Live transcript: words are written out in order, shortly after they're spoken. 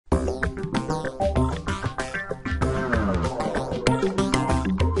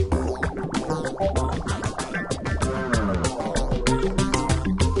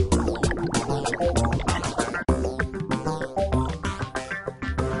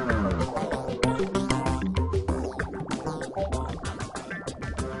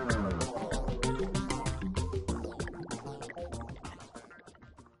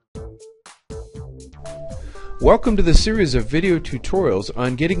Welcome to the series of video tutorials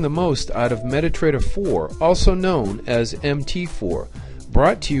on getting the most out of Metatrader 4, also known as MT4,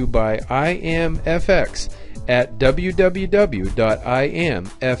 brought to you by IamFX at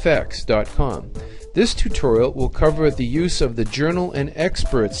www.IamFX.com. This tutorial will cover the use of the Journal and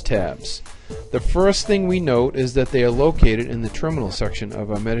Experts tabs. The first thing we note is that they are located in the terminal section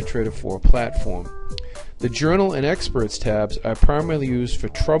of our Metatrader 4 platform. The Journal and Experts tabs are primarily used for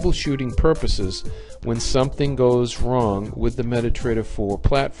troubleshooting purposes when something goes wrong with the Metatrader 4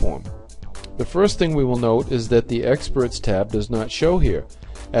 platform. The first thing we will note is that the Experts tab does not show here.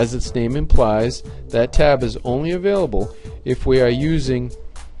 As its name implies, that tab is only available if we are using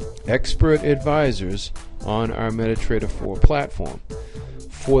expert advisors on our Metatrader 4 platform.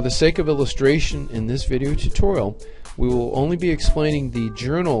 For the sake of illustration in this video tutorial, we will only be explaining the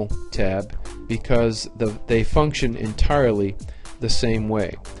Journal tab because they function entirely the same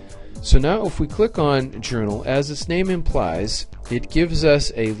way. So now if we click on Journal, as its name implies, it gives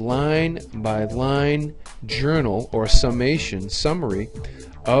us a line-by-line journal or summary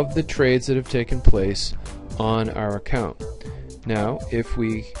of the trades that have taken place on our account. Now if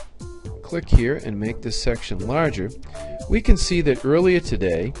we click here and make this section larger, we can see that earlier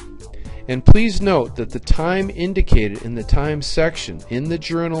today, and please note that the time indicated in the time section in the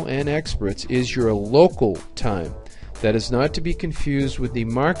Journal and Experts is your local time. That is not to be confused with the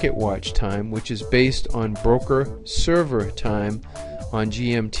Market Watch time, which is based on broker server time on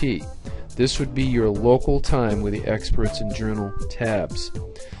GMT. This would be your local time with the Experts and Journal tabs.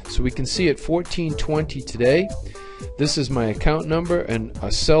 So we can see at 14:20 today, this is my account number and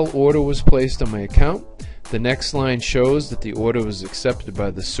a sell order was placed on my account. The next line shows that the order was accepted by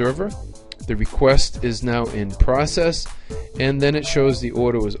the server. The request is now in process, and then it shows the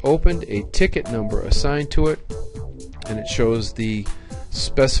order was opened, a ticket number assigned to it, and it shows the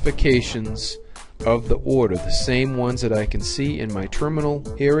specifications of the order, the same ones that I can see in my terminal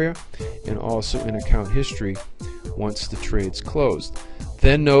area and also in account history once the trade's closed.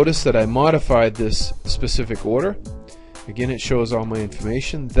 Then notice that I modified this specific order. Again, it shows all my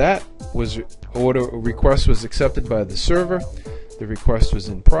information. That request was accepted by the server. The request was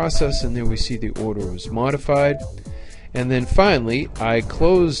in process, and then we see the order was modified. And then finally, I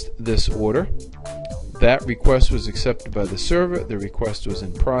closed this order. That request was accepted by the server, the request was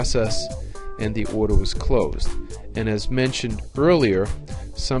in process, and the order was closed. And as mentioned earlier,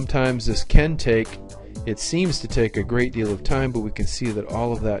 sometimes this can take, it seems to take a great deal of time, but we can see that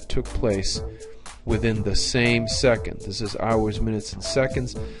all of that took place within the same second. This is hours, minutes, and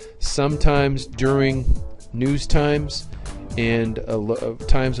seconds. Sometimes during news times and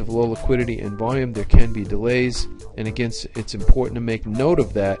times of low liquidity and volume, there can be delays, and again, it's important to make note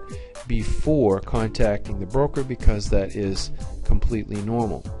of that before contacting the broker because that is completely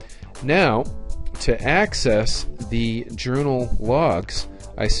normal. Now, to access the journal logs,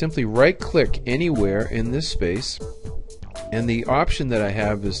 I simply right-click anywhere in this space, and the option that I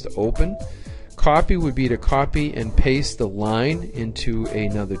have is to open. Copy would be to copy and paste the line into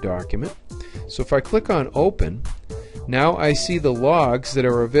another document. So if I click on Open, now I see the logs that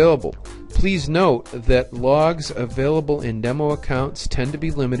are available. Please note that logs available in demo accounts tend to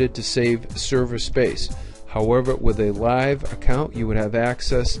be limited to save server space. However, with a live account, you would have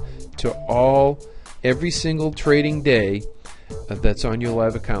access to every single trading day that's on your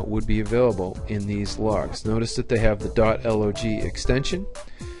live account would be available in these logs. Notice that they have the .log extension.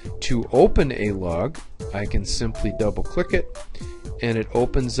 To open a log, I can simply double click it, and it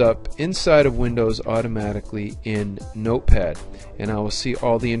opens up inside of Windows automatically in Notepad, and I will see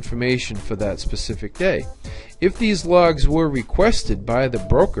all the information for that specific day. If these logs were requested by the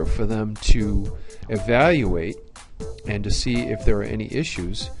broker for them to evaluate and to see if there are any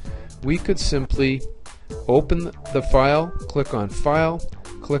issues, we could simply open the file, click on File,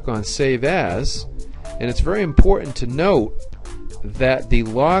 click on Save As, and it's very important to note that the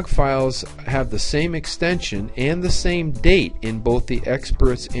log files have the same extension and the same date in both the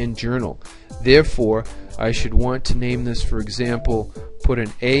Experts and Journal. Therefore, I should want to name this, for example, put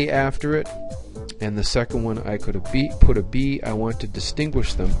an A after it, and the second one I could put a B. I want to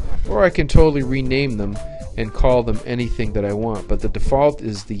distinguish them, or I can totally rename them and call them anything that I want. But the default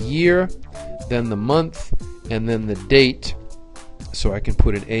is the year, then the month, and then the date so I can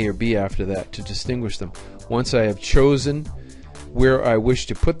put an A or B after that to distinguish them. Once I have chosen where I wish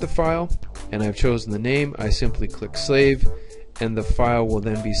to put the file and I've chosen the name, I simply click save, and the file will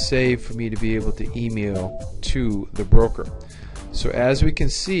then be saved for me to be able to email to the broker. So as we can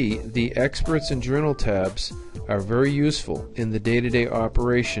see, the experts and journal tabs are very useful in the day-to-day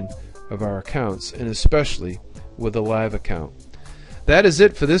operation of our accounts, and especially with a live account. That is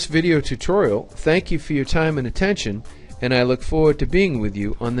it for this video tutorial. Thank you for your time and attention, and I look forward to being with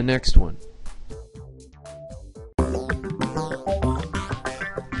you on the next one.